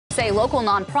A local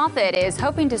nonprofit is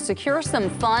hoping to secure some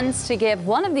funds to give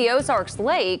one of the Ozarks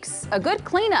lakes a good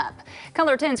cleanup.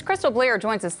 Color 10's Crystal Blair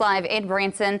joins us live in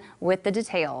Branson with the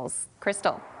details.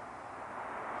 Crystal.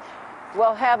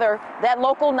 Well, Heather, that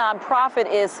local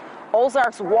nonprofit is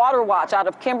Ozarks Water Watch out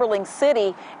of Kimberling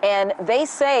City, and they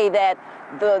say that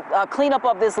the cleanup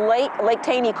of this lake, Lake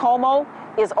Taneycomo,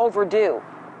 is overdue.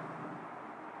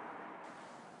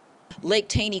 Lake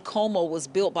Taneycomo was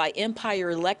built by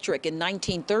Empire Electric in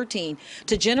 1913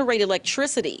 to generate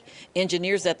electricity.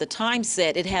 Engineers at the time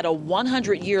said it had a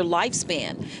 100-year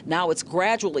lifespan. Now it's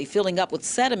gradually filling up with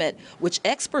sediment, which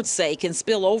experts say can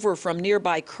spill over from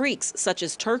nearby creeks such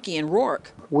as Turkey and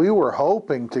Roark. We were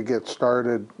hoping to get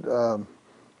started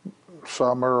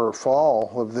summer or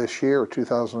fall of this year,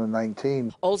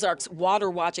 2019. Ozarks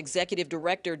Water Watch Executive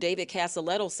Director David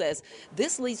Casaletto says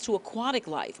this leads to aquatic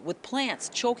life, with plants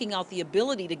choking out the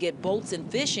ability to get boats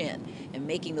and fish in and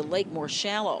making the lake more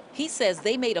shallow. He says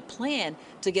they made a plan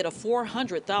to get a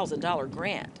 $400,000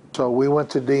 grant. So we went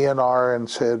to DNR and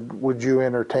said, would you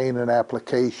entertain an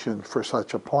application for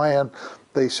such a plan?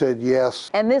 They said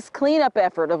yes. And this cleanup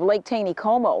effort of Lake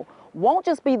Taneycomo won't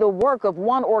just be the work of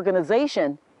one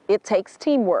organization. It takes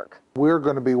teamwork. We're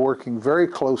going to be working very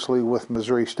closely with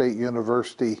Missouri State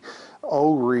University,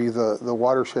 ORI, the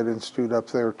Watershed Institute up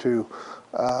there, to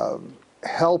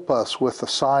help us with the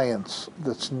science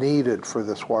that's needed for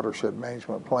this watershed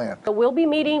management plan. We'll be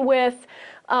meeting with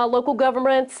local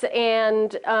governments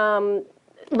and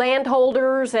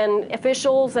landholders and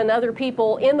officials and other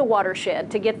people in the watershed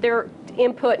to get their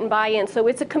input and buy-in. So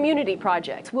it's a community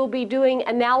project. We'll be doing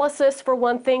analysis for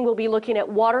one thing. We'll be looking at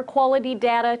water quality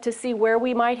data to see where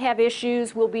we might have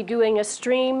issues. We'll be doing a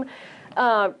stream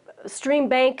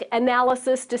bank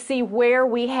analysis to see where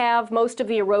we have most of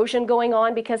the erosion going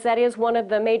on, because that is one of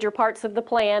the major parts of the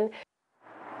plan.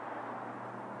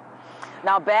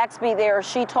 Now, Baxby there,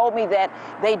 she told me that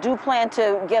they do plan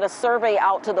to get a survey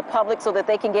out to the public so that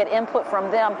they can get input from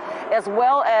them, as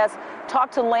well as talk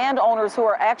to landowners who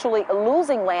are actually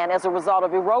losing land as a result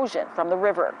of erosion from the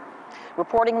river.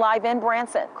 Reporting live in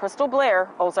Branson, Crystal Blair,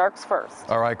 Ozarks First.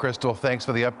 All right, Crystal, thanks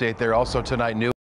for the update there. Also tonight, new